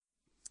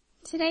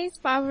Today's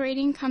Bible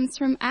reading comes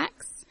from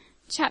Acts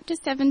chapter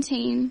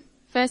 17,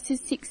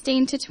 verses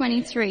 16 to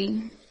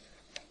 23.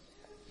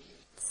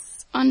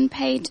 It's on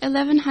page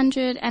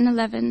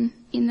 1111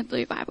 in the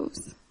Blue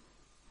Bibles.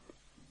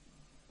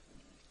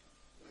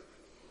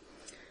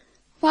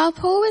 While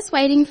Paul was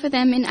waiting for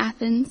them in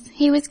Athens,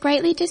 he was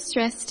greatly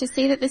distressed to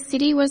see that the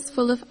city was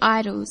full of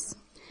idols.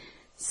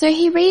 So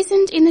he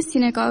reasoned in the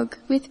synagogue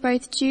with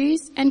both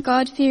Jews and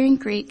God-fearing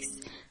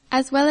Greeks,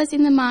 as well as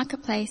in the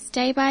marketplace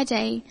day by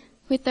day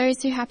with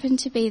those who happened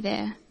to be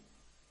there.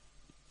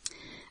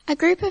 A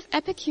group of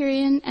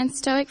Epicurean and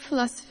Stoic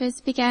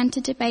philosophers began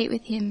to debate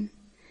with him.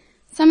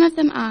 Some of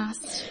them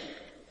asked,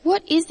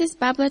 "What is this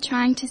babbler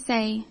trying to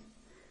say?"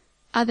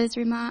 Others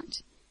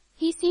remarked,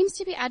 "He seems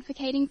to be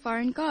advocating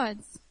foreign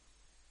gods."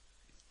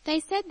 They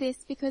said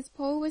this because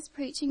Paul was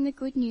preaching the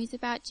good news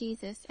about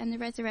Jesus and the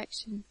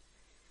resurrection.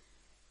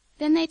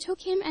 Then they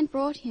took him and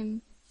brought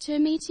him to a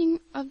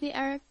meeting of the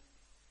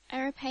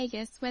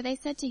Areopagus, where they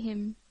said to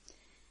him,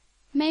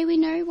 "May we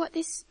know what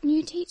this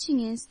new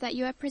teaching is that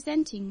you are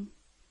presenting?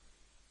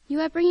 You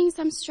are bringing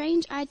some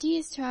strange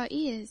ideas to our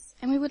ears,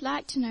 and we would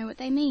like to know what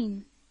they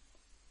mean."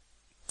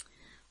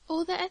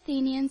 All the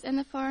Athenians and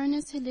the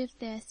foreigners who lived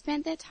there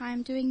spent their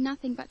time doing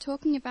nothing but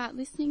talking about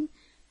listening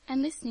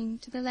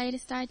to the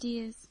latest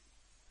ideas.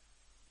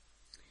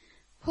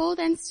 Paul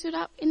then stood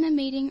up in the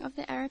meeting of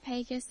the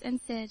Areopagus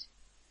and said,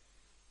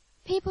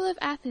 "People of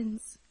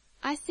Athens,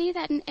 I see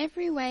that in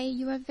every way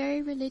you are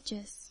very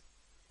religious.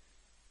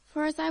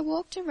 For as I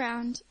walked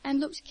around and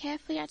looked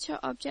carefully at your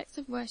objects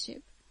of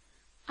worship,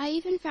 I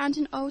even found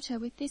an altar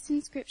with this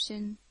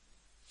inscription,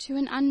 'To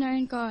an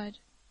unknown God.'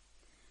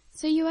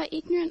 So you are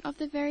ignorant of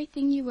the very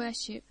thing you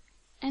worship,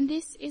 and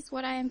this is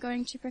what I am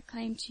going to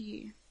proclaim to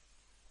you."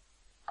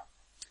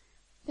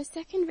 The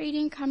second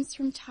reading comes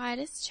from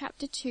Titus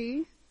chapter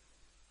 2,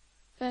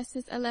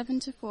 verses 11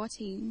 to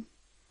 14,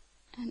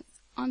 and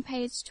it's on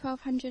page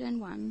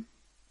 1201.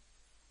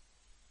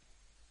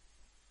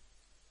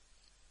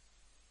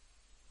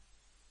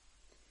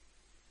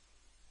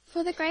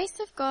 For the grace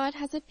of God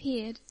has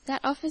appeared that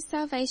offers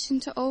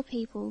salvation to all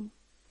people.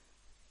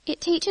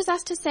 It teaches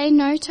us to say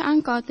no to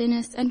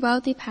ungodliness and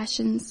worldly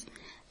passions,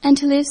 and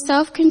to live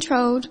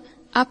self-controlled,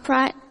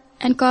 upright,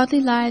 and godly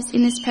lives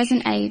in this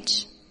present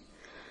age,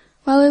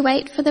 while we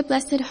wait for the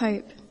blessed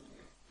hope,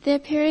 the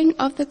appearing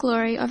of the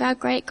glory of our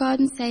great God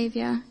and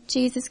Saviour,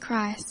 Jesus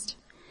Christ,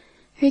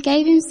 who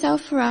gave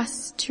himself for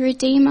us to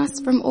redeem us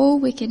from all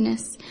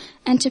wickedness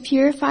and to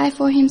purify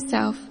for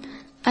himself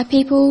a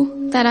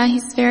people that are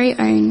his very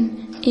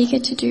own, eager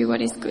to do what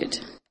is good.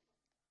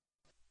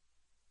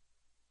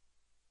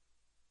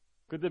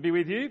 Good to be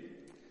with you.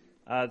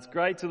 It's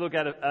great to look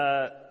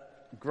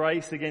at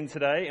grace again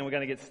today, and we're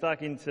going to get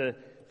stuck into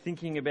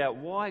thinking about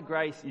why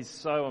grace is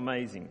so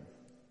amazing.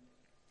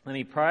 Let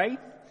me pray,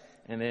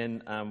 and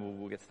then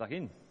we'll get stuck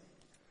in.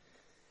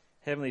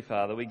 Heavenly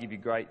Father, we give you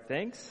great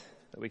thanks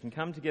that we can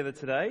come together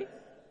today,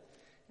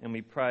 and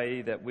we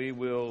pray that we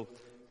will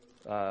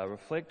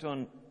reflect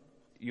on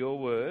your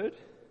word.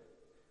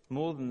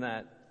 More than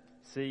that,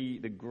 see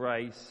the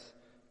grace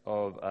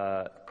of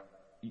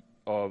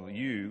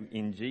you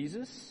in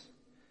Jesus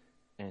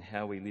and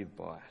how we live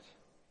by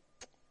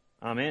it.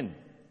 Amen.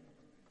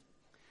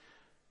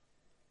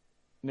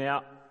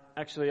 Now,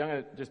 actually, I'm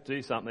going to just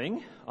do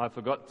something. I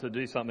forgot to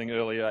do something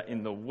earlier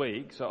in the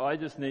week, so I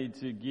just need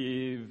to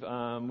give,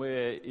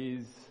 where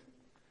is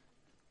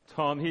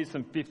Tom? Here's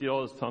some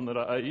 $50, Tom, that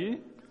I owe you.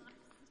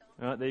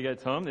 All right, there you go,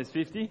 Tom. There's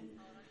 50.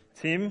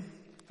 Tim,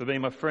 for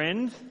being my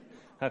friend.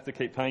 I have to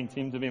keep paying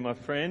Tim to be my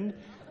friend.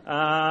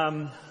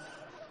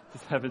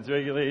 This happens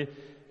regularly.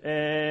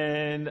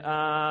 And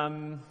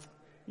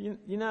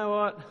you know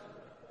what?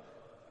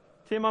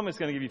 Tim, I'm just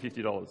going to give you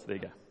 $50. There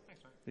you go.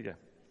 Thanks, mate. There you go.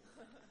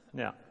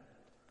 Now,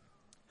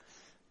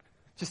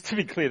 just to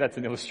be clear, that's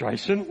an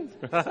illustration.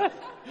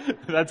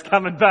 That's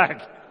coming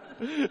back.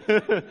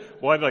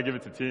 Why did I give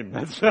it to Tim?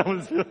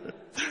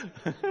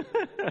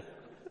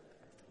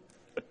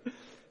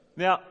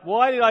 Now,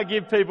 why did I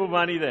give people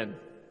money then?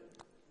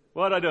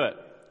 Why did I do it?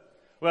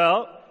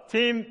 Well,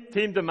 Tim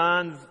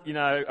demands,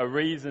 a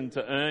reason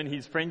to earn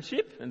his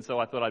friendship, and so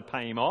I thought I'd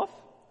pay him off.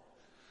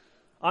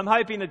 I'm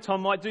hoping that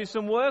Tom might do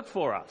some work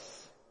for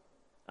us,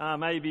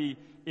 maybe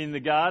in the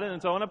garden,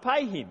 and so I want to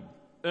pay him,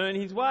 earn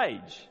his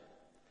wage.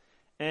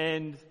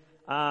 And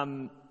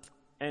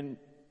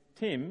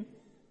Tim,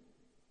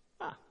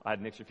 I had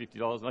an extra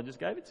 $50 and I just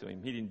gave it to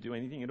him. He didn't do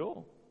anything at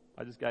all.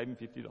 I just gave him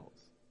 $50.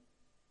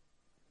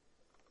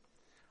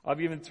 I've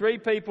given 3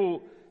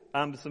 people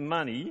some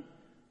money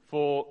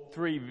for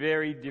 3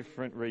 very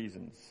different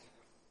reasons.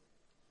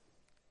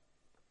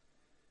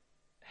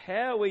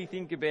 How we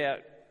think about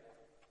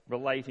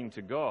relating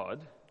to God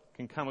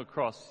can come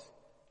across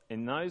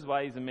in those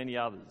ways and many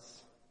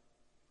others.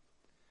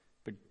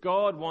 But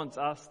God wants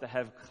us to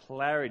have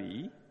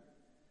clarity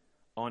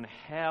on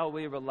how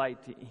we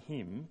relate to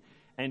him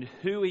and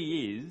who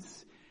he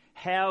is,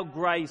 how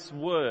grace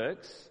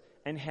works,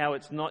 and how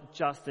it's not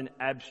just an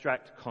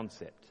abstract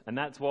concept. And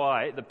that's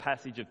why the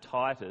passage of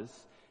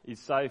Titus is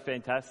so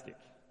fantastic.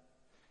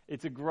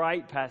 It's a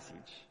great passage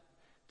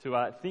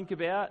to think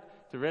about,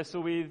 to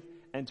wrestle with,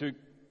 and to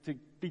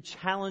be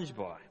challenged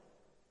by.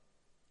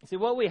 See,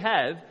 what we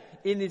have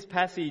in this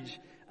passage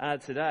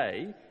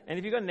today, and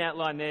if you've got an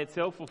outline there, it's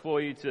helpful for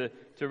you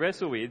to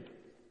wrestle with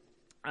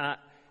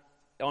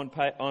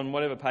on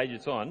whatever page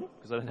it's on,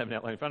 because I don't have an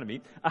outline in front of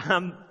me.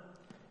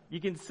 You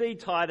can see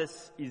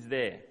Titus is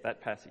there, that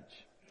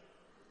passage.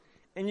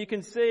 And you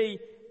can see,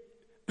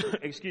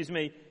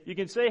 you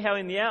can see how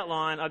in the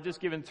outline I've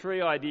just given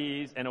 3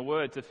 ideas and a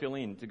word to fill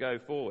in, to go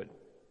forward.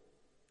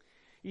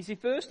 You see,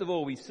 first of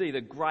all, we see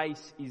that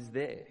grace is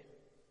there.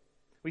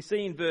 We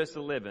see in verse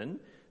 11,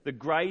 the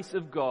grace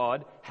of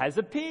God has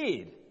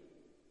appeared.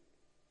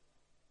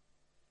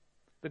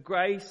 The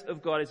grace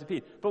of God has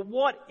appeared. But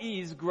what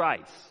is grace?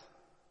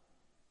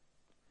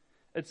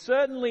 It's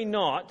certainly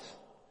not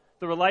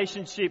the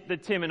relationship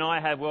that Tim and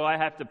I have where I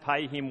have to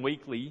pay him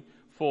weekly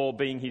for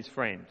being his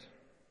friend.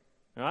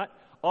 Right?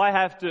 I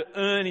have to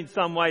earn in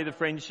some way the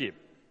friendship.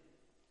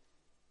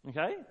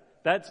 Okay?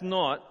 That's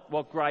not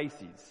what grace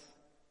is.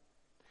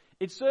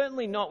 It's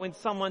certainly not when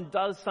someone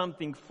does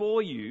something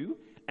for you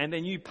and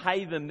then you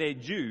pay them their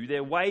due,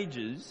 their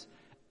wages,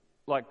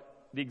 like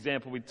the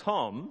example with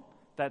Tom.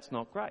 That's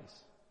not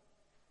grace.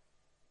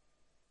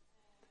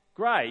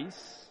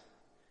 Grace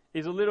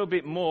is a little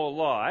bit more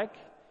like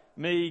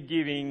me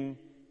giving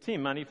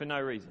Tim money for no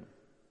reason.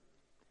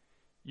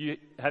 You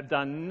have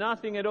done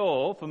nothing at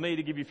all for me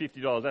to give you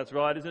 $50. That's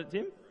right, isn't it,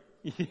 Tim?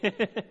 Yeah.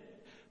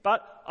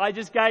 But I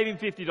just gave him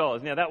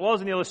 $50. Now, that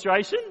was an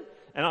illustration,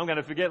 and I'm going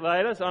to forget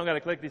later, so I'm going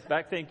to collect this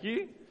back. Thank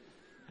you.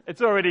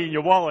 It's already in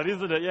your wallet,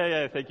 isn't it?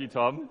 Yeah, thank you,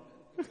 Tom.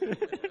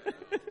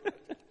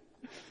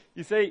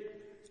 You see,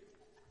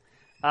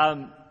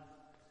 the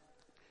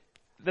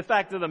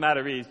fact of the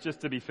matter is,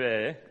 just to be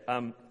fair,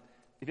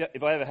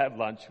 if I ever have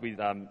lunch with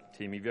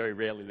Tim, he very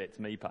rarely lets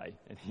me pay,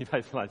 and he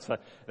pays for lunch, so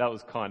that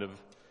was kind of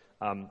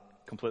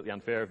completely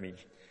unfair of me.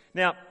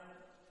 Now,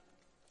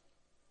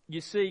 you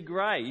see,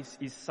 grace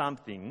is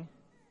something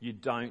you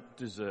don't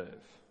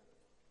deserve.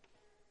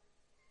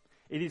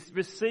 It is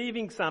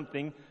receiving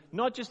something,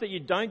 not just that you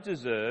don't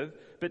deserve,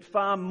 but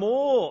far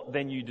more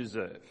than you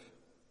deserve.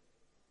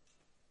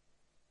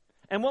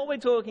 And what we're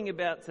talking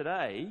about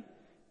today,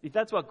 if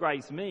that's what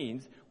grace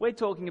means, we're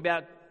talking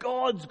about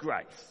God's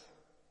grace.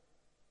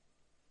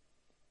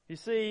 You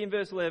see in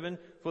verse 11,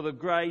 for the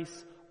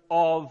grace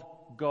of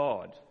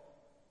God.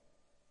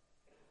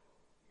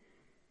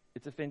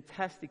 It's a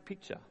fantastic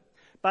picture.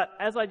 But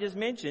as I just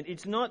mentioned,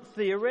 it's not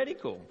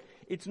theoretical.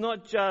 It's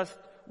not just,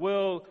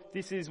 well,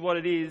 this is what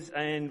it is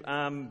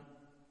and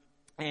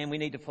we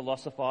need to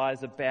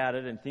philosophize about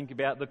it and think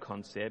about the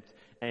concept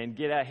and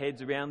get our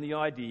heads around the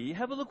idea.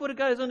 Have a look what it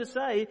goes on to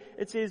say.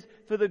 It says,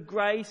 for the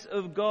grace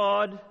of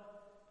God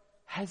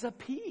has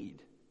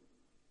appeared.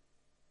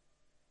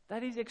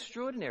 That is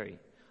extraordinary.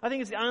 I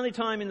think it's the only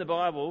time in the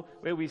Bible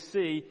where we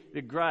see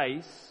the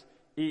grace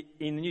in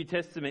the New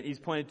Testament is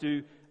pointed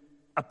to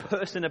a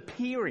person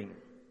appearing,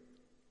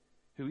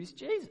 who is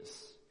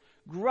Jesus.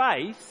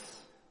 Grace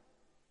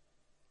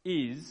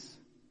is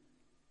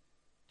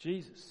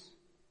Jesus.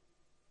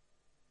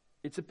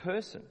 It's a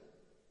person.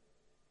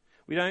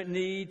 We don't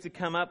need to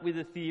come up with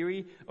a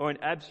theory or an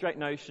abstract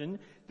notion.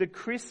 The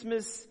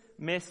Christmas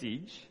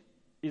message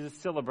is a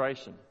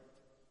celebration.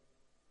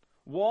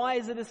 Why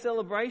is it a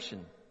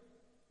celebration?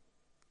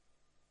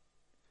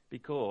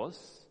 Because,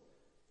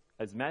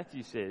 as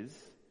Matthew says,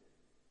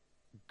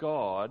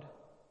 God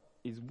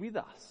is with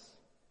us.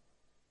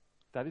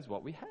 That is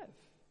what we have.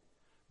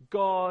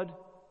 God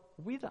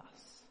with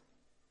us.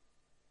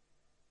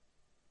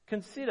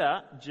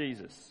 Consider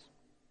Jesus,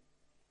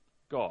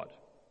 God,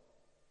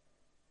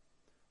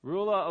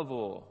 ruler of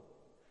all,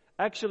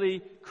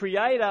 actually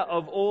creator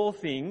of all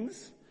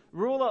things,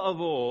 ruler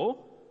of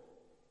all,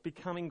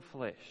 becoming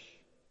flesh.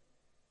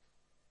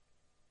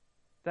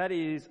 That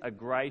is a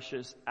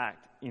gracious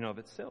act in of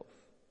itself.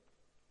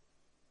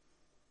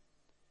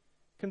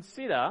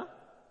 Consider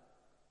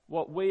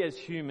what we as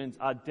humans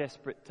are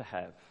desperate to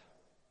have.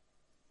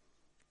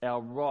 Our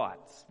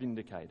rights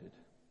vindicated.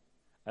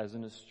 As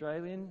an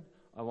Australian,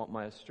 I want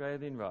my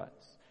Australian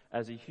rights.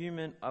 As a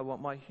human, I want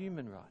my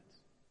human rights.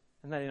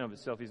 And that in of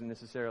itself isn't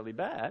necessarily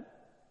bad.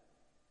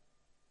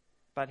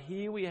 But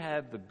here we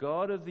have the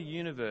God of the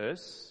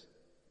universe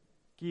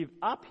give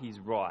up his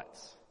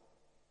rights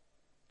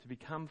to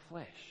become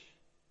flesh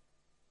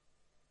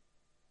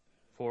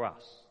for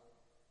us.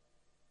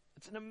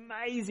 It's an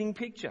amazing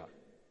picture.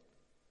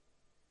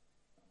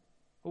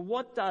 Well,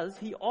 what does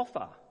he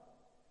offer?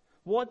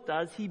 What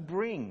does he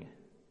bring?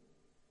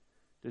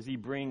 Does he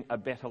bring a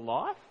better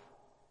life?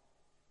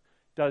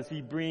 Does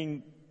he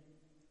bring,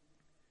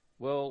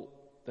 well,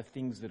 the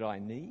things that I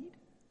need?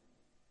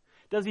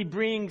 Does he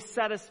bring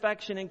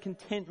satisfaction and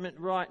contentment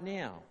right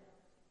now?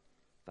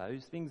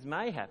 Those things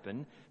may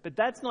happen, but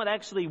that's not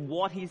actually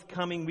what he's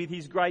coming with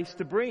his grace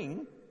to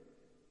bring.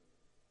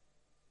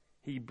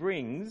 He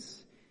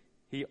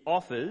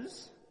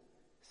offers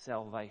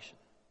salvation.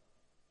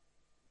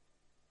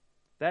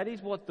 That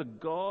is what the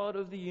God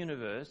of the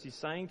universe is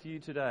saying to you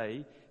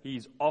today. He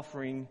is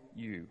offering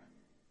you.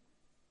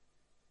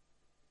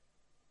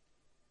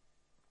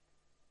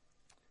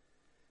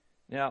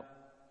 Now,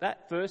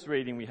 that first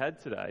reading we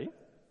had today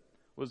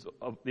was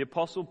of the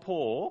Apostle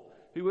Paul,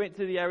 who went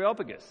to the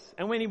Areopagus.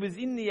 And when he was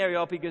in the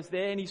Areopagus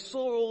there and he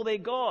saw all their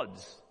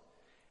gods,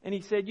 and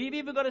he said, "You've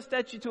even got a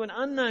statue to an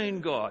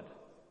unknown God."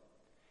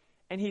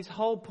 And his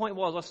whole point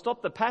was, I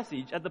stopped the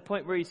passage at the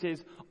point where he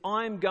says,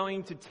 "I'm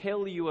going to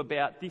tell you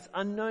about this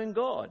unknown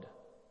God."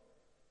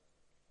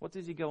 What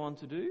does he go on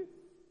to do?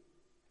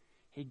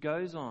 He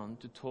goes on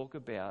to talk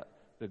about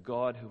the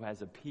God who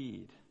has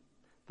appeared,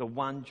 the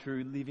one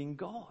true living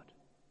God.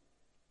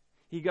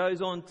 He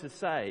goes on to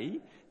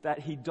say that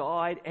he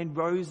died and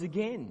rose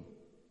again.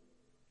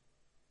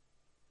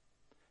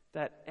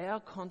 That our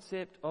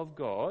concept of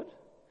God,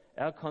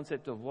 our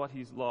concept of what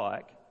he's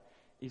like,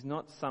 is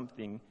not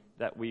something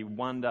that we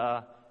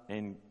wonder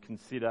and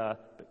consider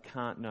but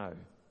can't know.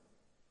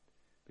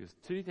 Because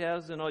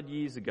 2,000 odd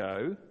years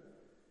ago,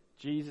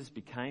 Jesus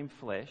became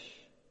flesh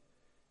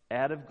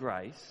out of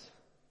grace,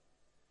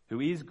 who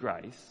is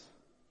grace,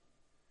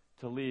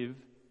 to live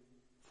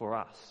for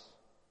us.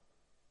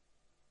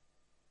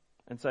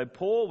 And so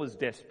Paul was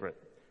desperate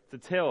to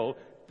tell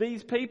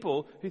these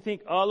people who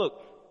think, oh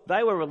look,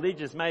 they were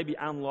religious, maybe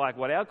unlike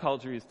what our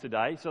culture is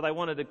today, so they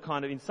wanted to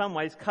kind of, in some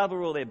ways,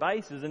 cover all their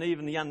bases and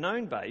even the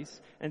unknown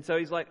base. And so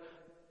he's like,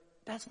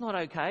 that's not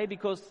okay,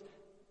 because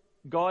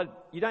God,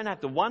 you don't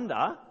have to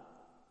wonder,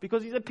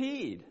 because he's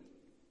appeared.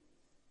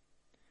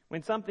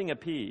 When something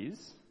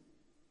appears,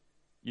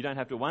 you don't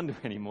have to wonder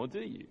anymore,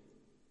 do you?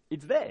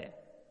 It's there.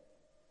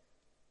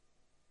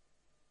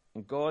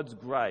 And God's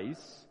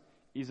grace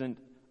isn't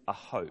a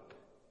hope.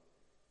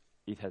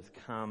 It has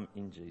come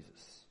in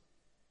Jesus.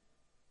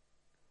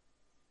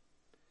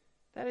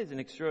 That is an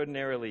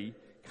extraordinarily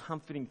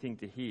comforting thing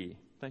to hear,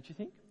 don't you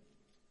think?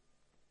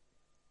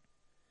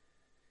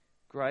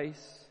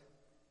 Grace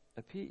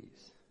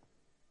appears.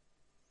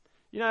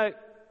 You know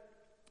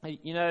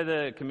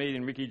the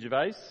comedian Ricky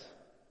Gervais?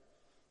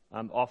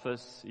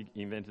 Office,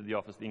 he invented The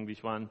Office, the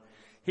English one.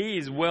 He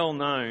is well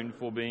known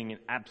for being an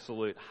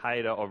absolute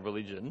hater of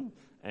religion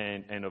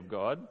and of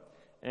God.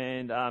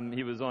 And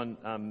he was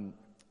on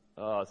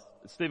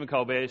Stephen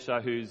Colbert's show,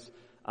 who's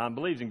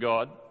believes in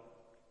God,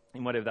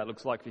 and whatever that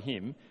looks like for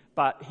him.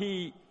 But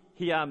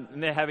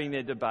and they're having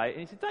their debate,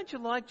 and he said, "Don't you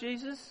like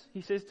Jesus?"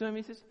 He says to him,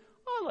 he says,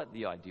 "I like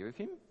the idea of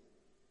him.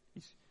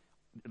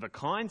 The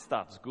kind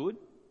stuff's good,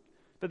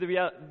 but the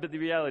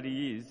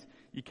reality is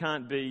you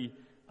can't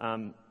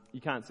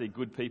see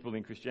good people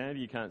in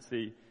Christianity. You can't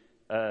see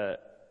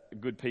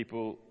good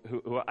people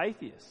who are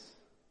atheists.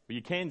 Well,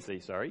 you can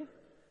see,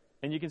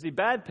 and you can see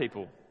bad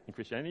people in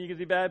Christianity. You can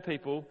see bad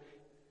people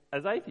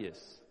as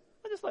atheists.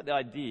 I just like the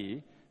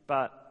idea,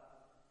 but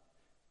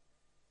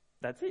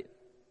that's it."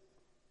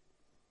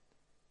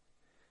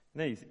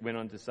 And then he went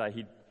on to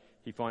say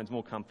he finds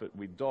more comfort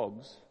with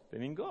dogs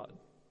than in God.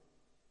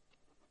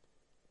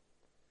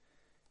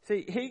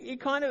 See, he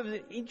kind of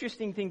an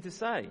interesting thing to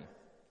say.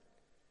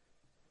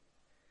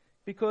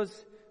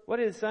 Because what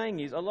he's saying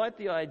is, I like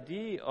the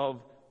idea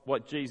of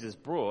what Jesus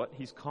brought,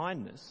 his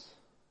kindness,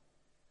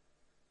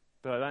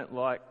 but I don't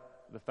like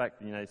the fact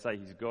that, they say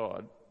he's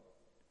God.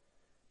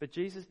 But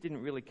Jesus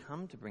didn't really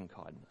come to bring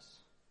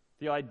kindness.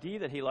 The idea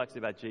that he likes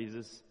about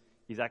Jesus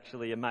is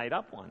actually a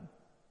made-up one.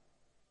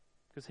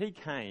 Because he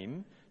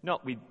came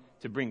not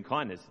to bring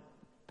kindness.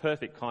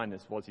 Perfect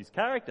kindness was his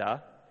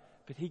character,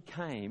 but he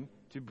came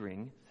to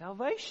bring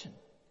salvation.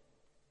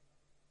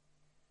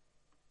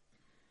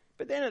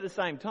 But then at the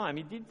same time,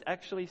 he did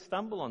actually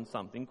stumble on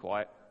something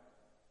quite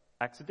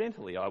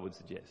accidentally, I would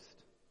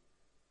suggest.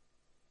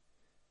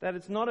 That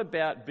it's not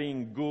about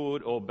being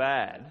good or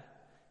bad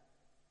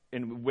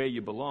and where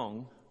you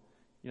belong.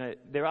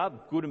 There are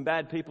good and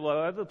bad people all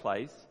over the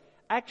place.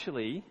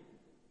 Actually,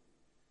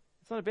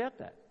 it's not about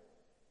that.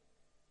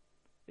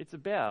 It's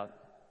about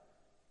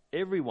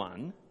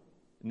everyone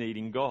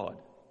needing God.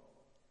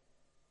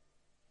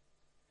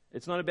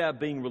 It's not about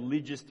being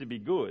religious to be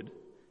good.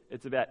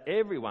 It's about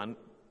everyone,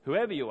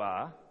 whoever you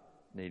are,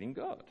 needing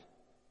God.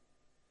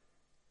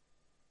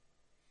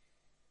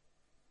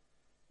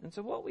 And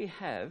so what we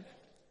have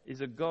is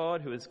a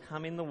God who has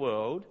come in the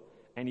world,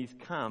 and he's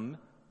come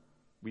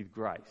with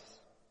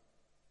grace.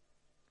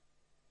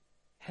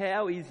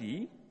 How is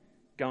he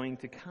going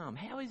to come?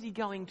 How is he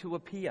going to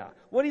appear?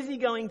 What is he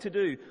going to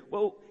do?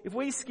 Well, if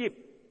we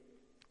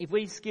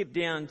skip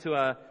down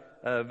to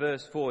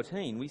verse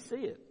 14, we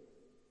see it.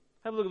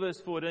 Have a look at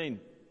verse 14.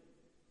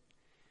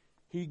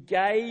 He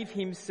gave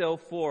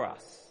himself for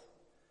us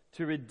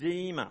to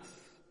redeem us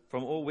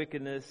from all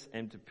wickedness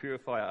and to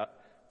purify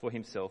for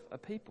himself a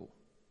people.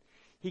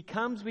 He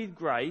comes with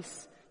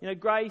grace.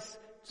 Grace,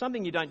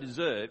 something you don't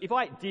deserve. If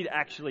I did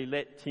actually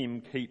let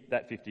Tim keep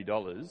that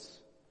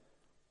 $50,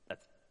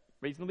 that's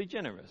reasonably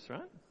generous,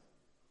 right?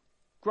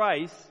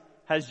 Grace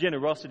has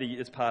generosity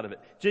as part of it.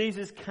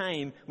 Jesus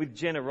came with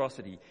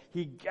generosity.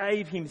 He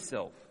gave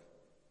himself.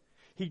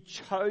 He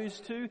chose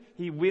to,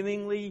 he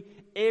willingly,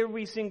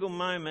 every single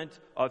moment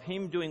of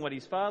him doing what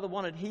his Father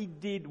wanted, he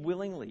did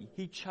willingly.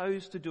 He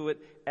chose to do it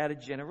out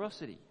of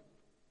generosity.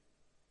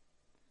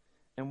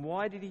 And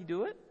why did he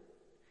do it?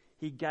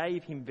 He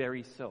gave him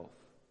very self.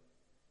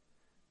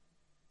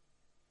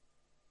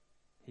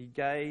 He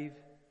gave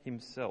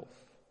himself.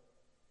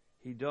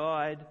 He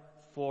died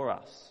for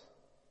us.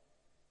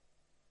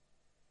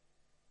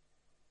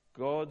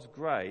 God's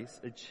grace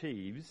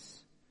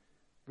achieves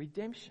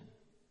redemption.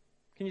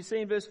 Can you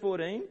see in verse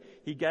 14?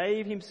 He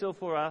gave himself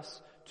for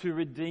us to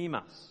redeem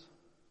us.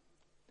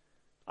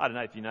 I don't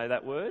know if you know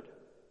that word,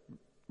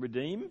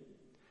 redeem,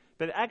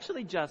 but it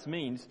actually just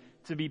means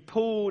to be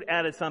pulled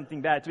out of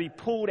something bad, to be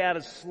pulled out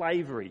of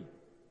slavery.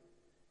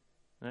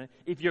 Right?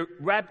 If you're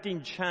wrapped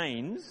in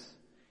chains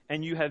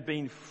and you have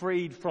been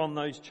freed from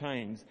those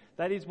chains,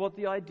 that is what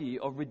the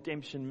idea of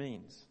redemption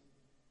means.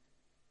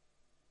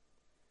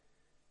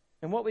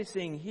 And what we're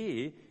seeing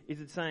here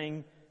is it's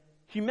saying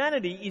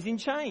humanity is in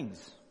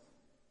chains.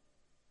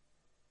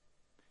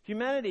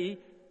 Humanity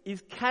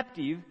is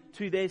captive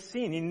to their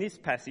sin. In this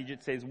passage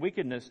it says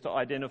wickedness to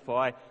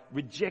identify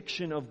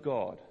rejection of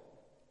God.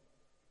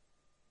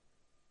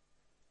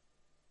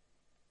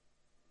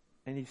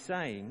 And he's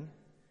saying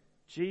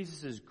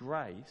Jesus'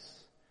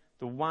 grace,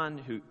 the one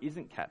who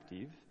isn't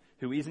captive,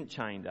 who isn't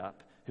chained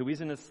up, who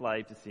isn't a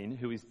slave to sin,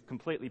 who is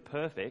completely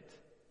perfect,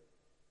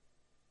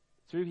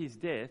 through his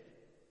death,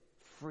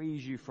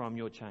 frees you from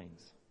your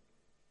chains.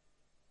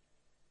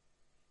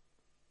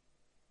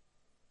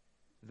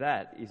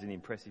 That is an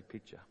impressive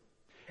picture.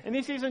 And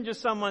this isn't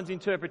just someone's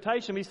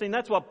interpretation. We've seen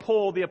that's what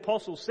Paul the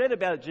Apostle said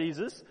about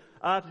Jesus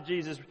after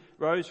Jesus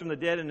rose from the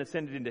dead and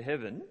ascended into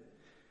heaven.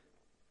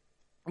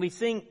 We're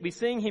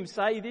seeing him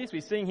say this,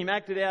 we're seeing him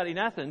act it out in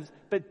Athens,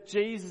 but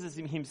Jesus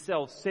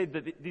himself said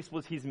that this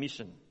was his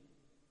mission.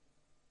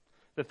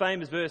 The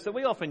famous verse that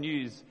we often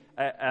use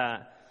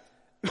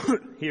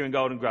here in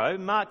Golden Grove,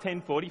 Mark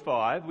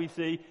 10:45, we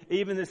see,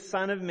 even the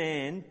Son of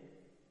Man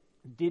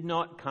did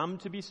not come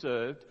to be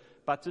served,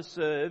 but to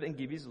serve and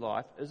give his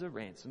life as a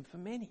ransom for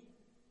many.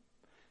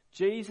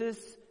 Jesus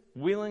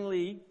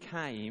willingly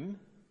came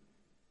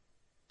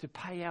to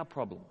pay our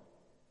problem,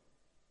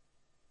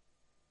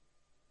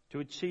 to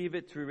achieve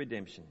it through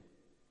redemption.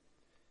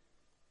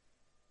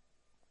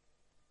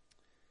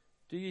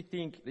 Do you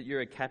think that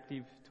you're a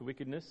captive to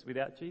wickedness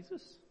without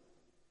Jesus?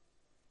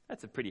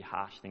 That's a pretty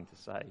harsh thing to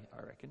say,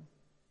 I reckon.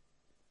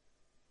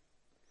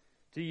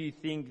 Do you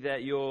think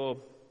that you're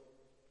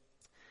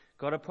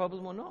got a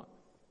problem or not?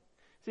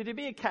 See, to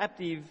be a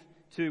captive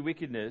to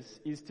wickedness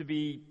is to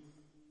be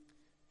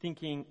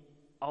thinking,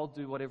 I'll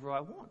do whatever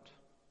I want.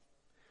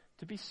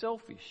 To be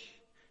selfish,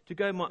 to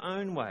go my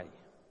own way.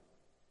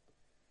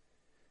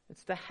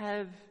 It's to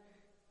have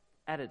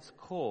at its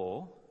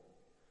core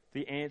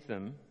the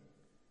anthem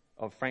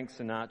of Frank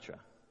Sinatra.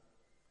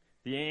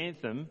 The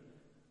anthem,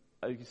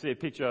 you can see a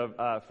picture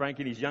of Frank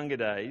in his younger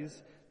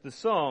days, the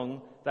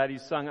song that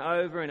is sung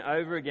over and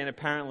over again.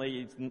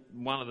 Apparently it's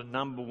one of the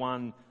number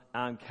one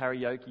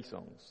karaoke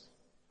songs.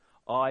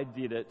 I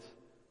did it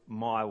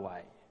my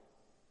way.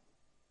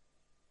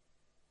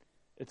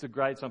 It's a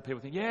great song.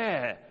 People think,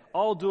 yeah,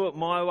 I'll do it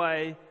my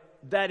way.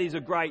 That is a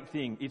great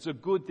thing. It's a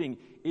good thing.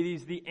 It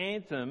is the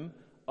anthem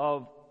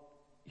of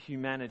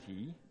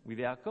humanity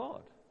without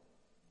God.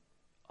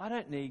 I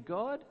don't need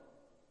God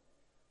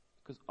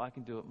because I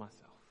can do it myself.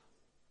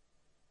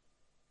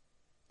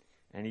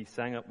 And he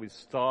sang it with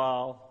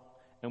style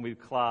and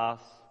with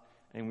class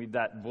and with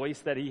that voice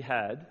that he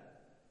had,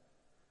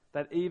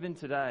 that even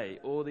today,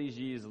 all these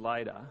years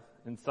later,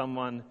 and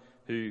someone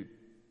who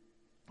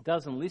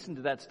doesn't listen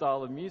to that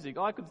style of music,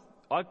 I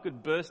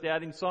could burst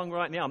out in song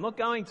right now. I'm not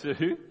going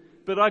to,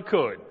 but I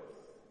could.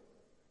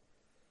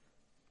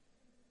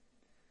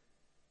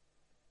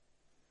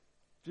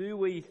 Do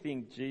we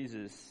think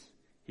Jesus,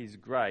 his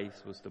grace,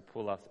 was to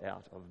pull us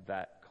out of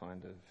that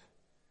kind of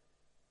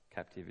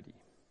captivity?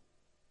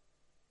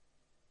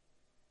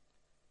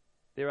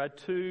 There are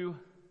two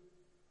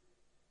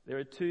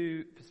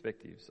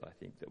perspectives, I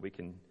think, that we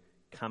can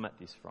come at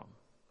this from.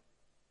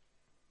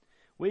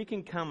 We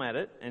can come at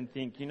it and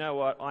think, you know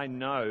what, I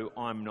know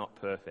I'm not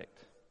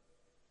perfect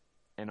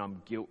and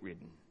I'm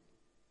guilt-ridden.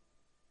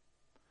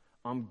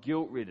 I'm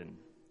guilt-ridden.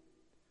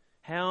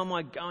 How am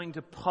I going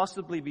to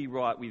possibly be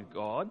right with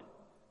God?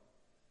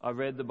 I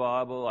read the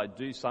Bible, I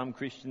do some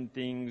Christian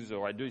things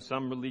or I do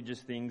some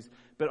religious things,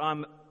 but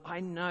I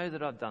know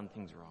that I've done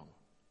things wrong.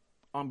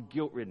 I'm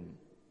guilt-ridden.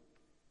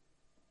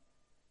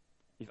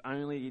 If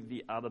only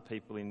the other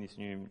people in this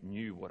room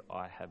knew what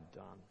I have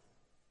done.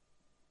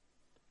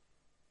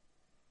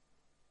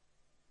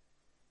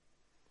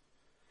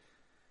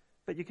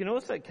 But you can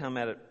also come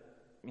at it,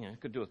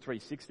 could do a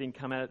 360 and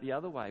come at it the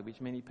other way, which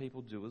many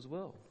people do as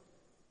well.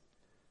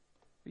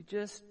 We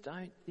just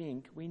don't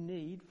think we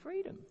need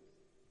freedom.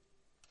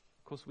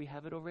 Of course, we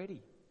have it already.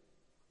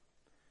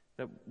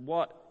 That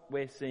what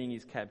we're seeing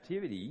is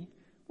captivity,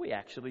 we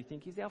actually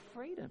think is our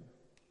freedom.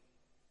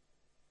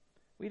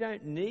 We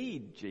don't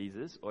need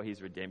Jesus or his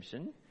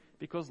redemption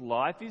because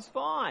life is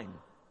fine.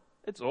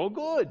 It's all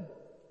good.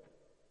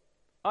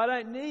 I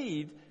don't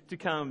need to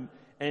come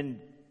and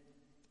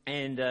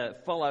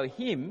follow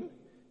him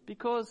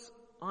because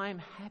I'm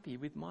happy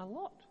with my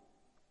lot.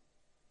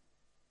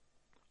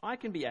 I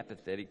can be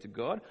apathetic to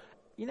God.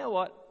 You know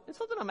what? It's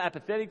not that I'm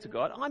apathetic to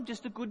God. I'm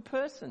just a good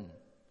person.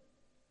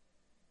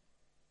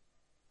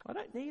 I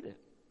don't need it.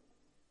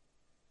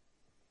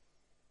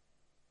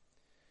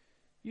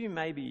 You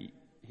may be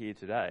here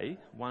today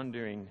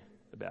wondering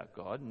about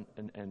God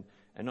and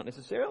not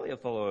necessarily a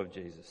follower of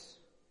Jesus.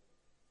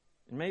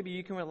 And maybe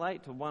you can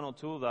relate to one or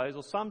two of those,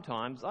 or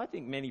sometimes, I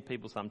think many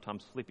people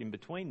sometimes flip in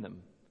between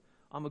them.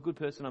 I'm a good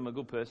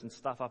person,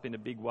 stuff up in a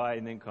big way,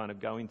 and then kind of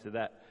go into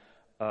that,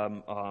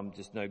 I'm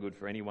just no good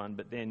for anyone,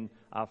 but then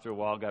after a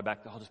while go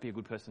back to, I'll just be a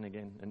good person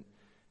again.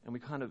 And we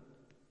kind of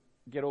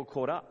get all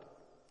caught up.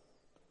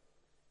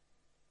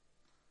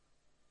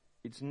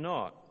 It's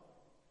not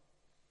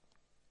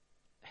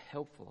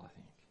helpful, I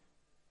think.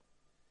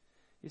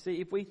 You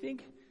see, if we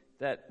think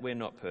that we're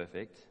not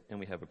perfect and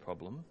we have a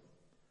problem,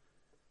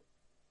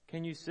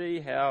 can you see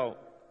how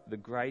the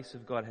grace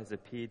of God has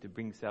appeared to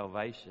bring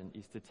salvation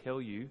is to tell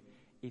you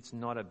it's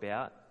not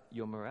about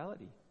your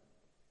morality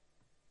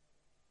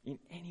in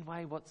any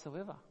way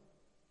whatsoever.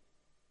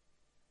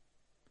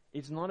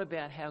 It's not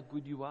about how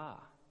good you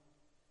are.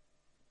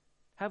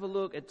 Have a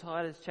look at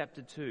Titus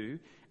chapter 2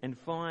 and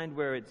find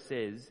where it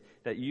says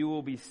that you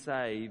will be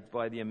saved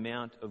by the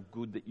amount of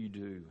good that you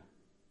do.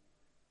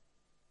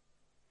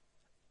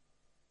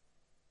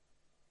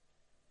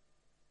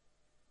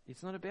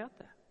 It's not about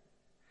that.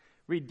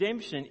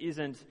 Redemption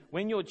isn't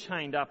when you're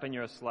chained up and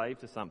you're a slave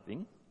to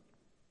something,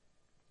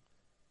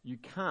 you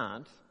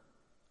can't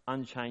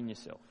unchain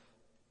yourself.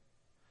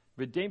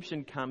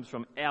 Redemption comes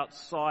from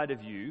outside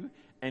of you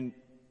and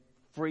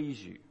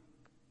frees you.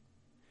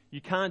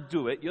 You can't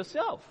do it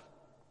yourself.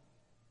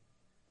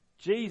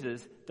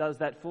 Jesus does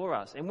that for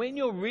us. And when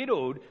you're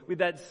riddled with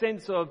that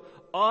sense of,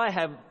 I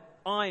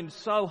am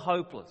so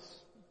hopeless,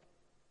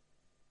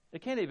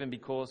 it can even be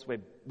because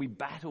we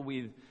battle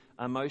with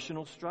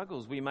emotional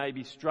struggles. We may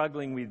be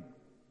struggling with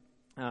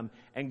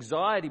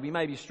anxiety. We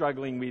may be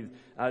struggling with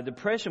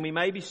depression. We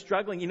may be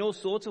struggling in all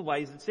sorts of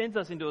ways. It sends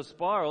us into a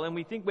spiral and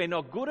we think we're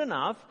not good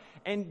enough.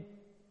 And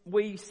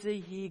we see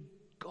here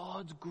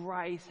God's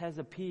grace has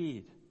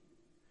appeared.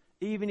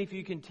 Even if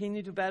you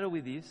continue to battle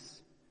with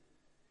this,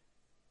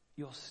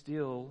 you're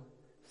still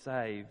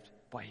saved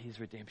by His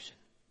redemption.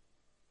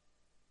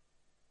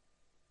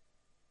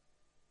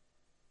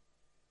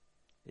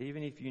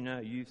 Even if you know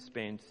you've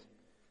spent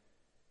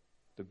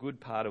the good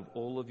part of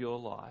all of your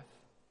life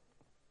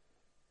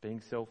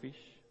being selfish,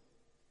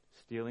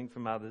 stealing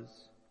from others,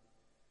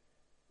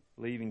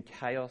 leaving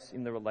chaos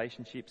in the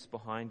relationships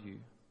behind you,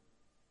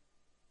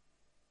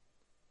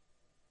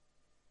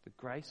 the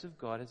grace of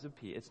God has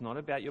appeared. It's not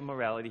about your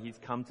morality. He's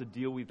come to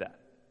deal with that,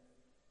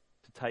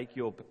 to take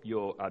your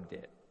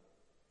debt.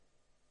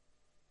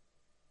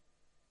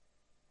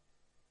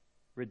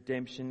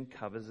 Redemption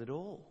covers it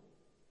all.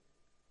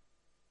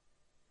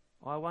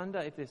 I wonder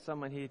if there's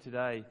someone here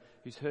today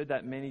who's heard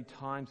that many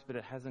times, but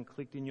it hasn't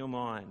clicked in your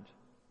mind.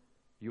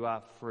 You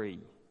are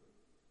free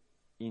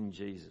in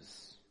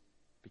Jesus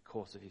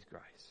because of His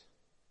grace.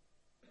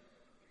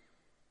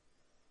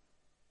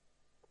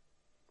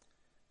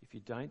 If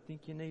you don't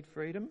think you need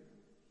freedom,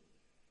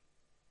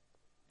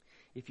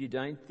 if you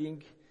don't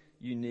think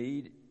you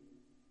need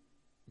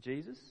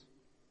Jesus,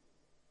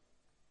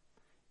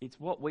 it's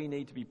what we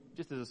need to be,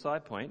 just as a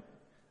side point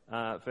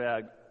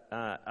for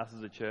us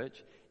as a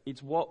church,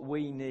 it's what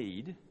we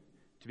need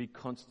to be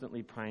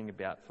constantly praying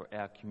about for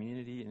our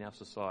community and our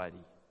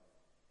society.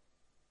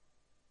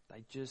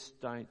 They just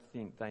don't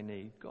think they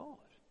need God.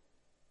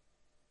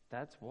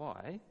 That's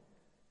why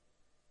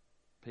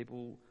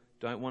people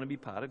don't want to be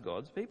part of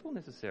God's people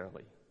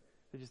necessarily.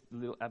 They're just a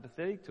little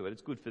apathetic to it.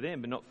 It's good for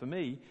them, but not for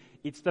me.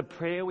 It's the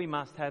prayer we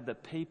must have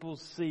that people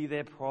see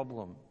their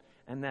problem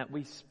and that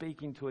we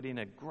speak into it in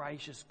a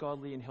gracious,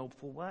 godly and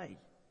helpful way.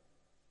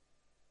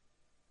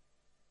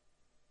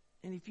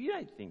 And if you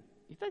don't think,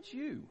 if that's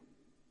you,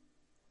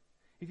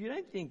 if you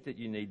don't think that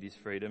you need this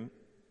freedom,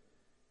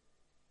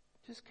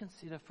 just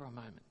consider for a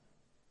moment.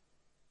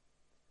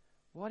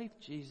 What if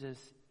Jesus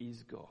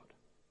is God?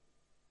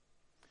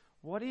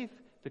 What if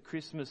the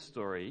Christmas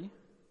story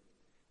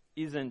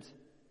isn't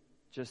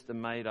just a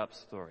made-up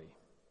story?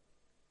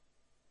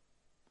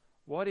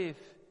 What if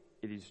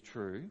it is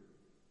true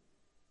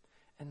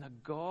and the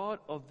God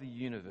of the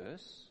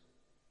universe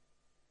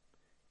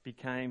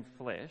became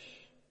flesh,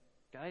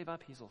 gave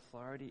up His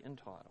authority and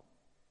title?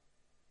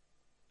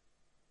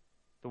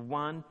 The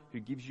one who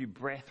gives you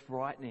breath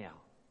right now.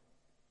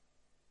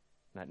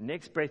 That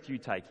next breath you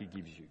take, He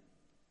gives you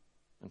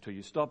until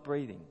you stop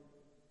breathing.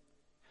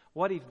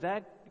 What if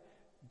that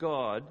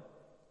God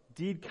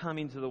did come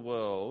into the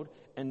world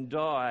and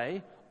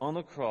die on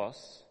the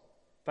cross,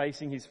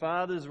 facing His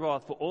Father's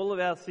wrath for all of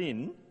our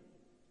sin,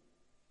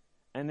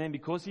 and then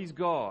because He's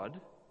God,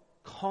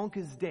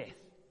 conquers death,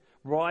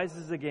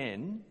 rises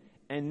again,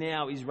 and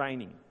now is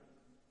reigning?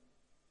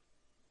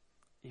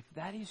 If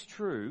that is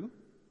true,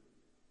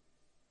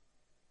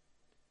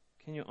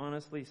 can you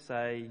honestly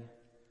say,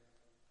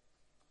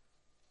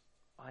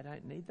 I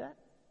don't need that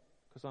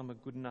because I'm a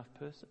good enough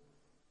person?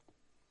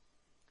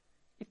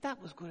 If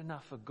that was good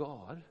enough for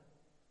God,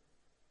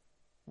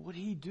 would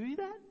He do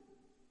that?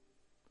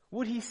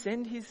 Would He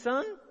send His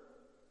Son?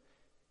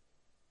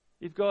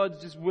 If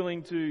God's just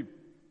willing to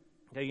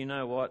go, you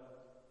know what?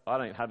 I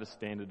don't have a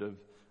standard of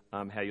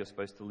how you're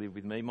supposed to live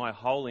with me. My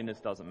holiness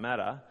doesn't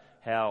matter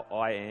how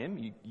I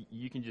am.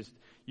 You can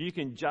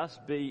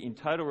just be in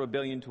total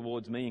rebellion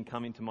towards me and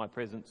come into my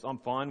presence. I'm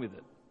fine with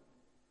it.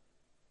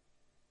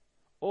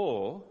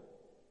 Or,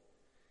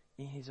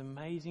 in his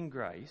amazing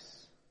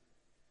grace,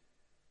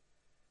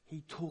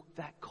 he took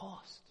that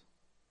cost.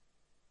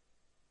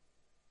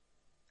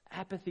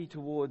 Apathy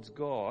towards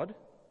God,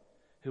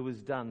 who has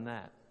done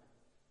that,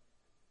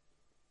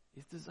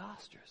 is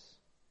disastrous.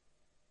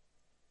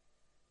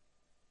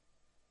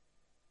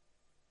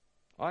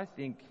 I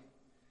think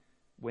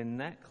when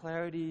that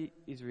clarity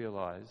is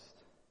realised,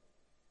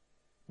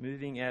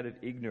 moving out of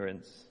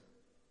ignorance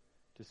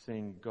to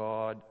seeing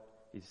God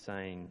is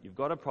saying, you've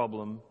got a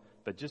problem,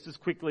 but just as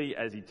quickly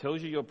as he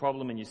tells you your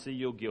problem and you see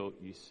your guilt,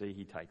 you see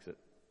he takes it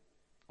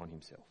on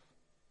himself.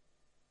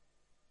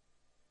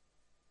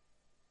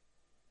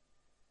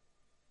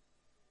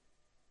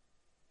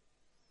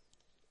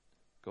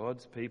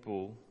 God's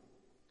people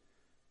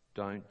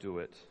don't do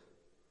it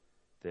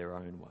their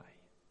own way.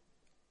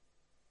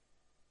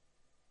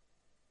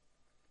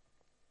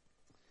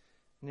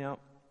 Now,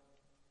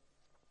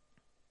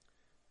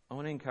 I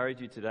want to encourage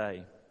you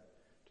today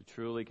to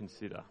truly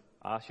consider,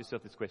 ask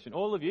yourself this question.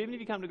 All of you, even if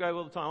you come to Grove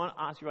all the time, I want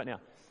to ask you right now,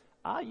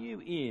 are you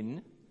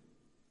in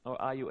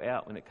or are you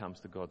out when it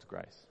comes to God's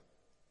grace?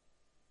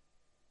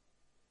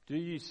 Do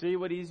you see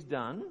what he's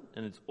done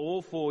and it's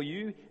all for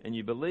you and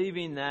you believe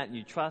in that and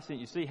you trust in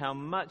it, you see how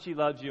much he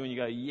loves you and you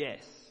go,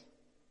 yes.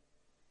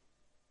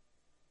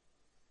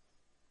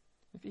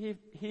 If you're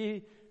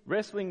here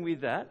wrestling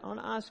with that, I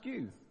want to ask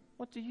you,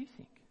 what do you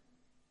think?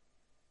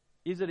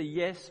 Is it a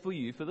yes for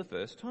you for the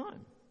first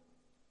time?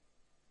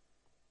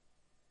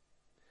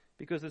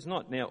 Because it's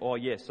not now, oh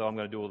yes, so I'm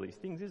going to do all these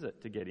things, is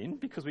it, to get in?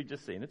 Because we've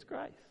just seen it's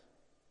grace.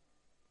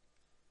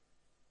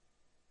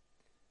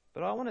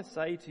 But I want to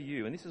say to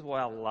you, and this is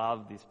why I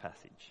love this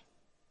passage,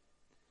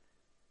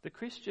 the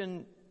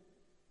Christian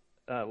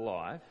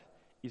life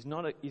is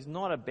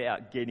not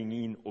about getting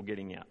in or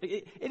getting out.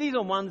 It is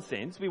in one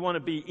sense, we want to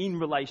be in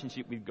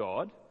relationship with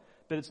God,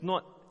 but it's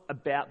not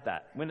about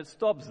that. When it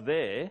stops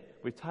there,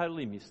 we've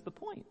totally missed the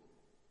point.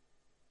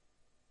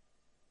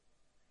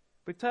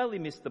 We've totally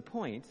missed the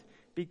point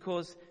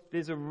because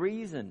there's a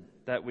reason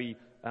that we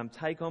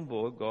take on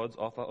board God's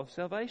offer of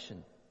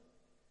salvation.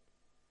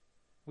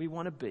 We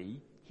want to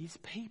be his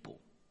people.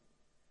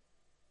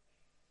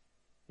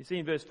 You see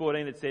in verse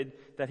 14 it said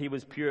that he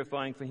was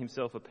purifying for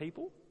himself a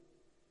people.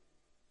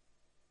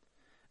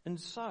 And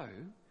so,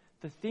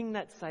 the thing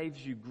that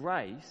saves you,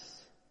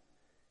 grace,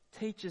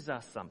 teaches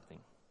us something.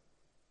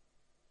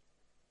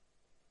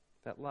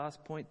 That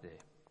last point there.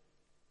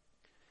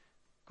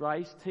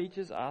 Grace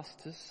teaches us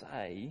to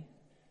say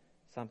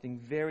something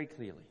very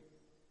clearly.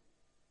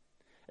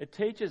 It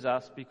teaches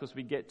us because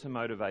we get to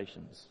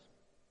motivations.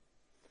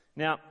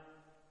 Now,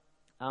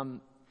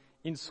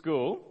 in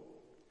school,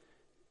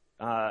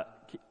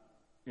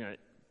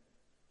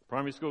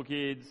 primary school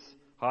kids,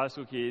 high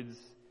school kids,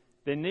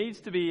 there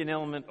needs to be an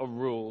element of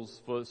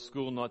rules for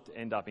school not to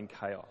end up in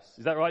chaos.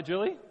 Is that right,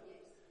 Julie?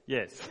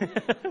 Yes.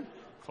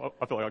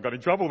 I feel like I got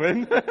in trouble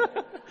then.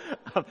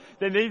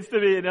 There needs to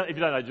be, if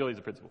you don't know, Julie's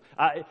the principal.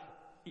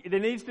 There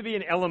needs to be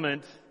an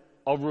element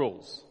of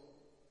rules.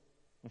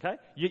 Okay?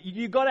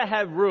 You've got to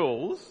have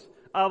rules,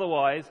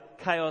 otherwise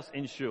chaos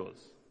ensues.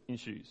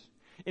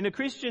 In a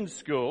Christian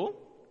school,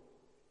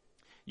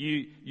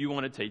 you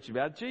want to teach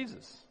about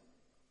Jesus.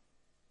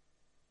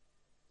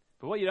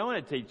 But what you don't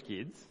want to teach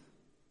kids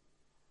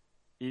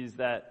is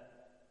that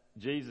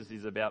Jesus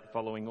is about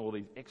following all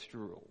these extra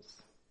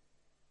rules.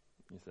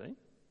 You see?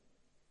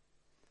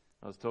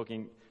 I was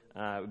talking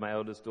with my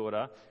eldest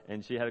daughter,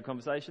 and she had a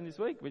conversation this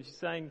week where she's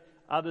saying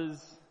others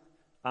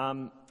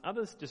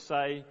just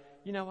say,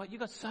 you know what,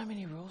 you've got so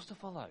many rules to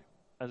follow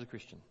as a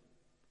Christian.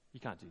 You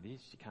can't do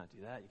this, you can't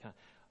do that, you can't.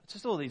 It's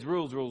just all these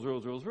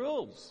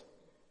rules.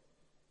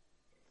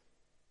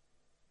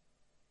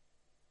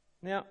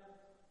 Now,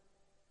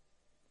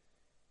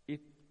 if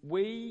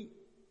we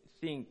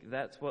think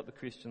that's what the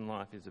Christian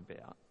life is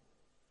about,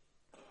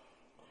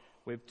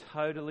 we've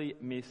totally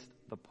missed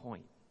the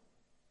point.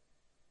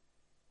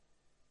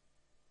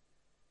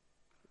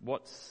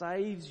 What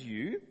saves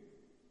you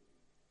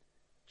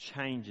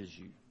changes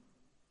you.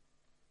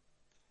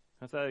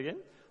 I'll say that again.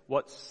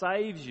 What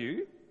saves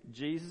you,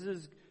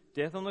 Jesus'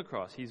 death on the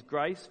cross, his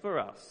grace for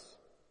us,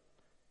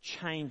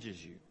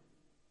 changes you.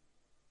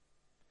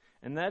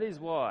 And that is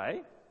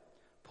why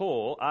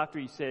Paul, after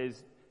he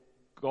says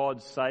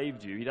God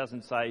saved you, he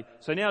doesn't say,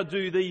 so now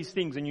do these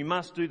things and you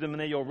must do them and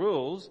they're your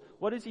rules.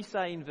 What does he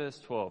say in verse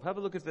 12? Have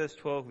a look at verse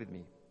 12 with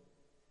me.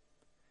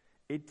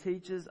 It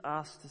teaches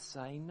us to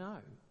say no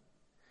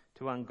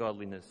to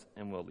ungodliness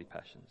and worldly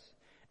passions,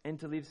 and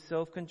to live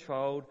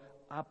self-controlled,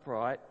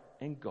 upright,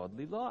 and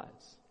godly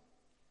lives.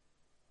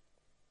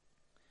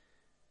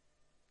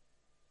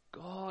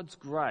 God's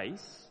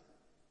grace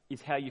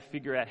is how you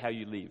figure out how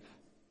you live.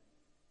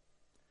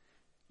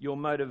 Your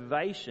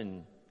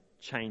motivation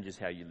changes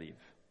how you live.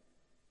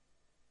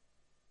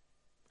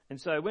 And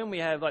so when we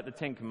have like the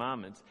 10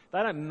 Commandments,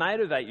 they don't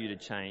motivate you to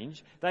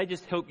change. They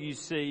just help you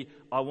see,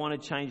 I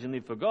want to change and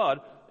live for God.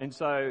 And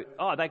so,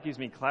 that gives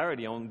me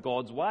clarity on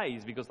God's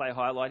ways because they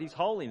highlight His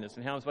holiness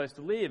and how I'm supposed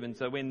to live. And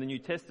so when the New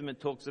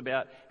Testament talks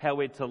about how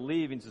we're to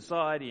live in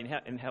society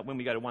and how when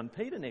we go to 1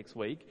 Peter next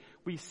week,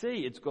 we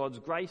see it's God's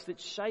grace that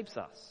shapes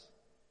us.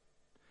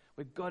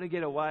 We've got to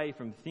get away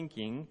from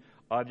thinking,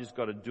 I've just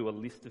got to do a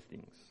list of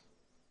things.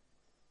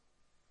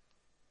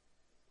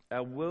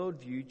 Our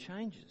worldview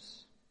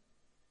changes.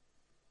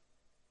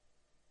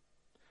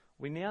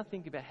 We now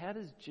think about how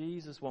does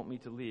Jesus want me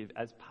to live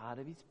as part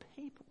of His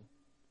people?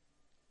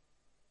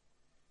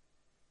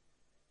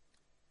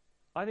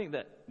 I think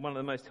that one of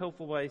the most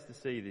helpful ways to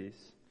see this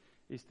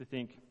is to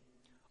think,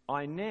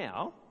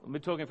 we're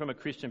talking from a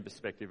Christian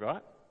perspective,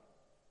 right?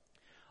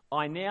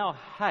 I now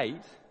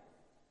hate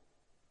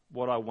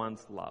what I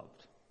once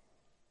loved.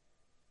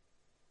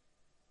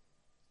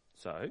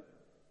 So,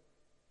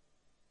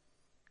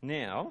 I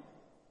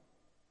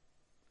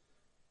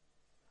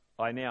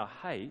now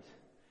hate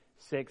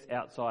sex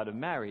outside of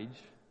marriage,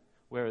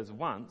 whereas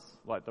once,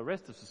 like the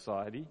rest of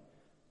society,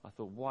 I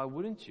thought, why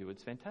wouldn't you?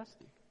 It's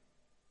fantastic.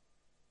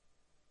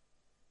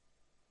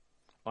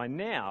 I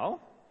now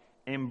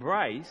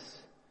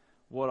embrace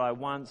what I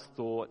once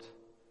thought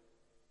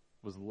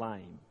was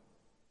lame,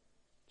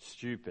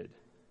 stupid,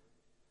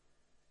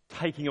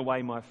 taking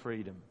away my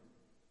freedom.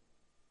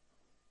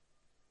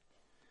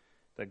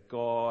 That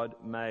God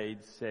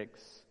made sex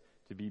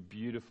to be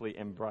beautifully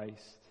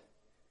embraced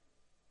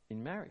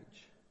in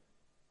marriage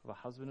of a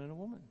husband and a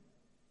woman.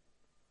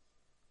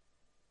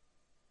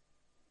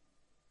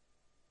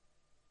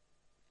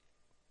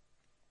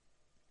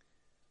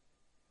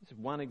 This is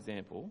one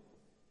example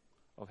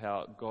of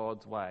how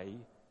God's way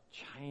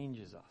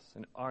changes us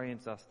and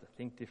orients us to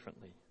think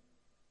differently.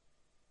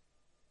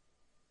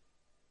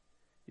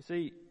 You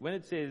see, when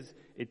it says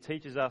it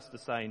teaches us to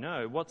say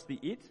no, what's the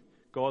it?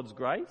 God's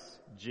grace?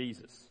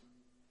 Jesus.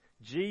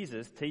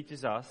 Jesus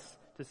teaches us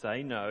to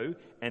say no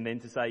and then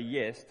to say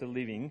yes to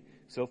living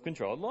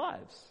self-controlled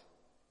lives.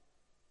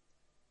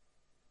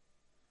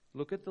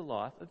 Look at the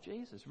life of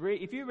Jesus.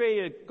 If you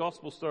read a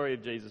gospel story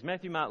of Jesus,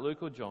 Matthew, Mark,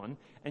 Luke or John,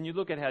 and you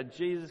look at how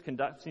Jesus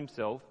conducts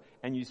himself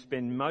and you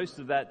spend most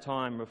of that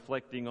time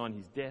reflecting on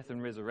his death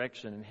and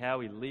resurrection and how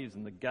he lives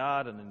in the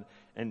garden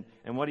and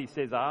what he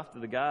says after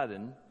the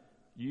garden,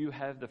 you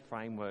have the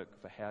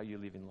framework for how you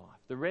live in life.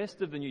 The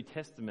rest of the New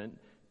Testament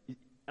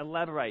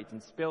elaborates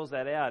and spells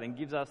that out and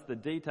gives us the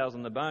details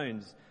on the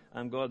bones.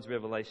 God's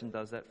revelation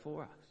does that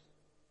for us.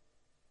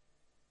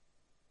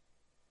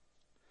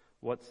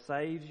 What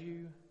saves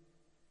you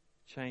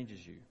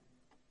changes you.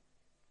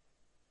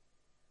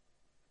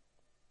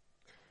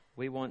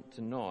 We want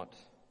to not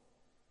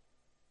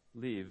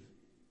live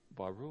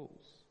by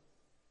rules.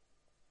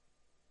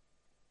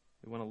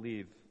 We want to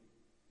live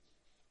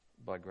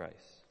by grace.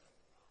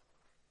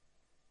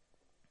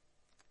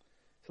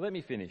 So let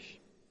me finish.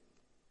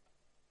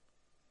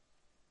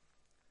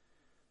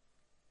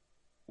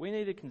 We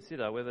need to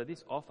consider whether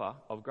this offer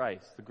of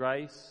grace, the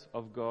grace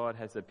of God,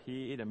 has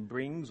appeared and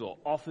brings or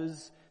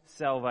offers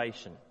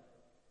salvation.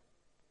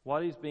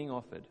 What is being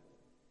offered?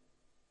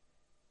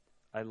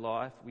 A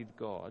life with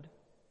God.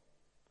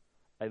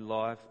 A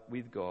life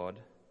with God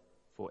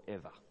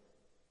forever.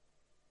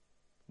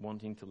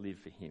 Wanting to live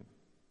for Him.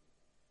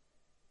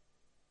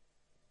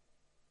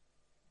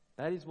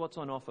 That is what's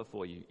on offer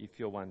for you, if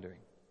you're wondering.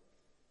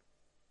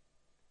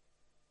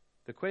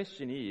 The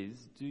question is,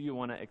 do you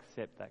want to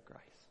accept that grace?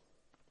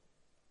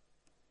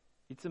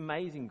 It's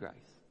amazing grace.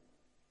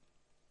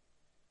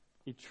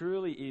 It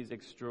truly is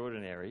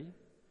extraordinary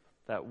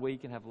that we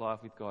can have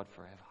life with God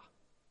forever.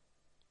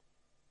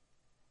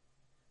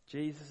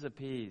 Jesus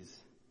appears.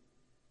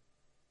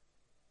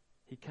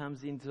 He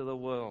comes into the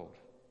world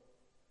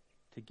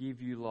to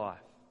give you life.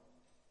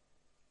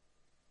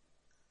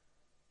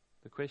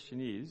 The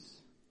question is,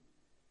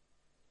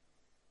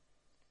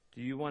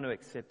 do you want to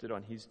accept it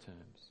on His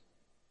terms?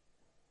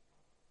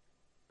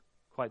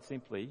 Quite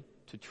simply,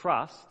 to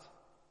trust,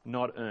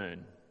 not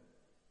earn.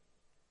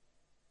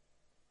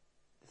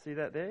 See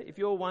that there? If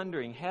you're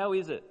wondering, how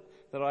is it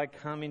that I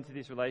come into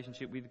this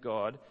relationship with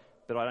God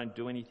but I don't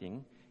do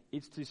anything?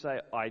 It's to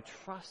say, I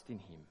trust in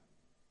Him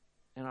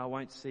and I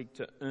won't seek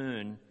to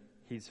earn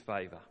His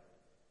favour.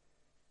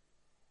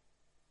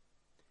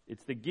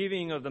 It's the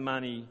giving of the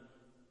money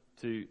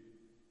to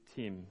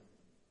Tim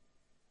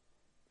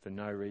for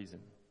no reason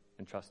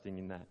and trusting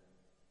in that.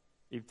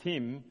 If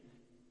Tim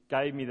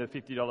gave me the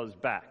 $50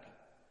 back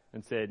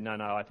and said, no,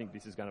 I think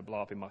this is going to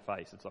blow up in my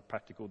face. It's a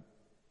practical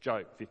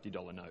joke,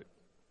 $50 note.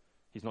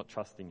 He's not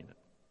trusting in it.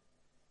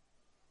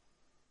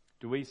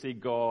 Do we see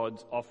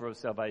God's offer of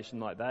salvation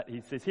like that?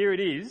 He says, here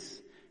it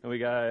is. And we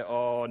go,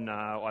 oh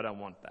no, I don't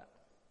want that.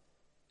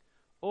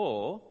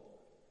 Or,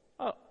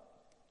 oh,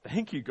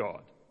 thank you,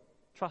 God.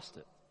 Trust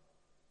it.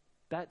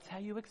 That's how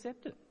you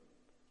accept it.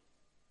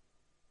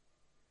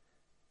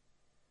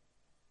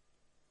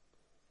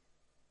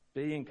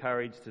 Be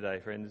encouraged today,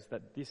 friends,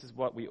 that this is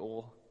what we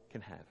all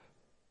can have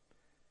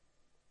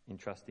in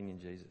trusting in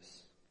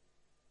Jesus.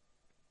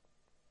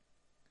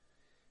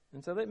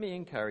 And so let me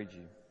encourage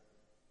you.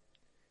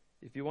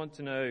 If you want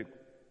to know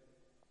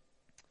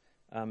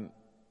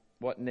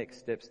what next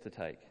steps to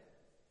take,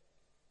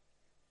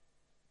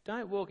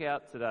 don't walk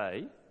out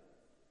today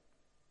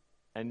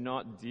and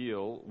not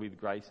deal with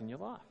grace in your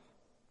life.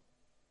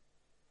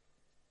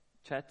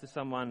 Chat to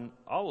someone.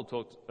 I will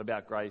talk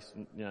about grace,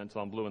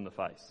 until I'm blue in the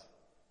face.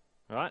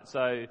 All right.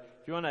 So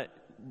if you want to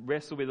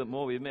wrestle with it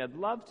more with me, I'd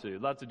love to.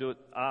 Love to do it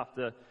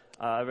after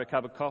over a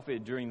cup of coffee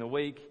during the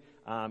week.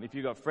 If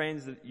you've got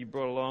friends that you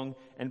brought along,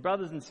 and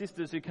brothers and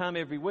sisters who come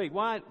every week,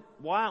 why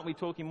aren't we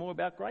talking more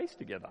about grace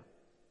together?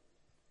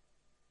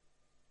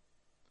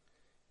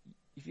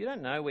 If you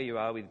don't know where you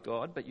are with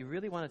God, but you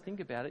really want to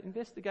think about it,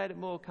 investigate it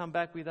more, come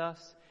back with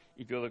us.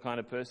 If you're the kind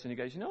of person who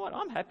goes, you know what,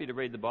 I'm happy to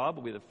read the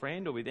Bible with a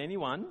friend or with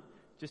anyone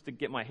just to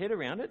get my head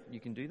around it, you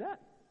can do that.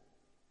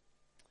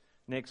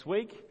 Next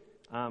week,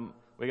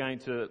 we're going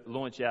to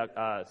launch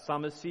our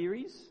summer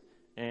series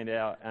and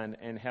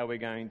how we're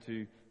going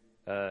to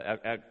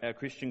our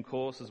Christian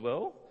course as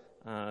well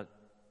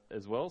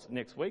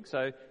next week.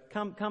 So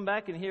come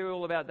back and hear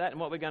all about that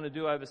and what we're going to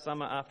do over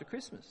summer after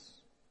Christmas.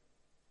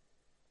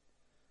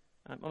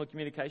 On the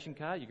communication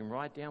card, you can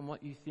write down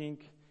what you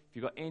think, if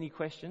you've got any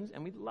questions,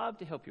 and we'd love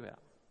to help you out.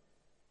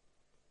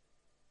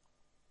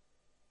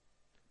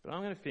 But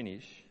I'm going to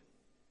finish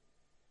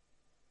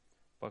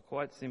by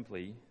quite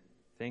simply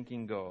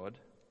thanking God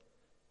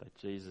that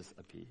Jesus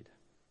appeared.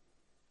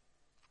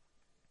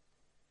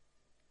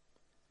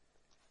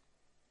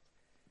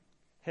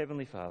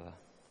 Heavenly Father,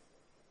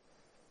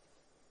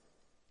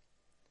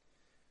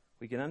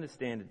 we can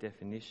understand the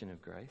definition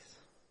of grace.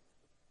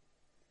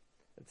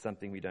 It's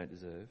something we don't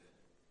deserve.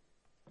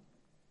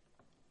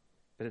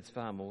 But it's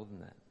far more than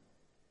that.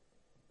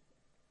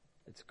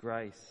 It's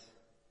grace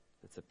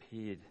that's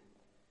appeared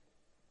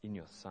in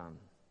your Son,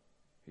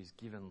 who's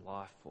given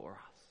life for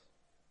us.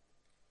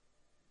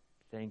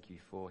 Thank you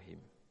for him.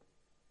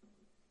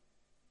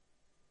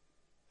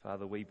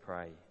 Father, we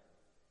pray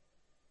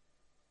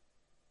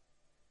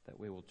that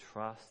we will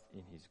trust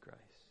in his grace.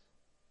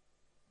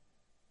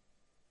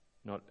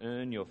 Not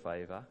earn your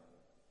favour,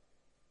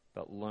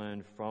 but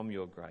learn from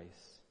your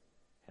grace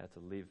how to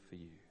live for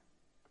you.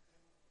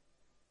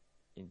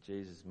 In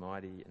Jesus'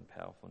 mighty and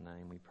powerful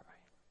name we pray.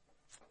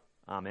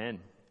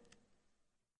 Amen.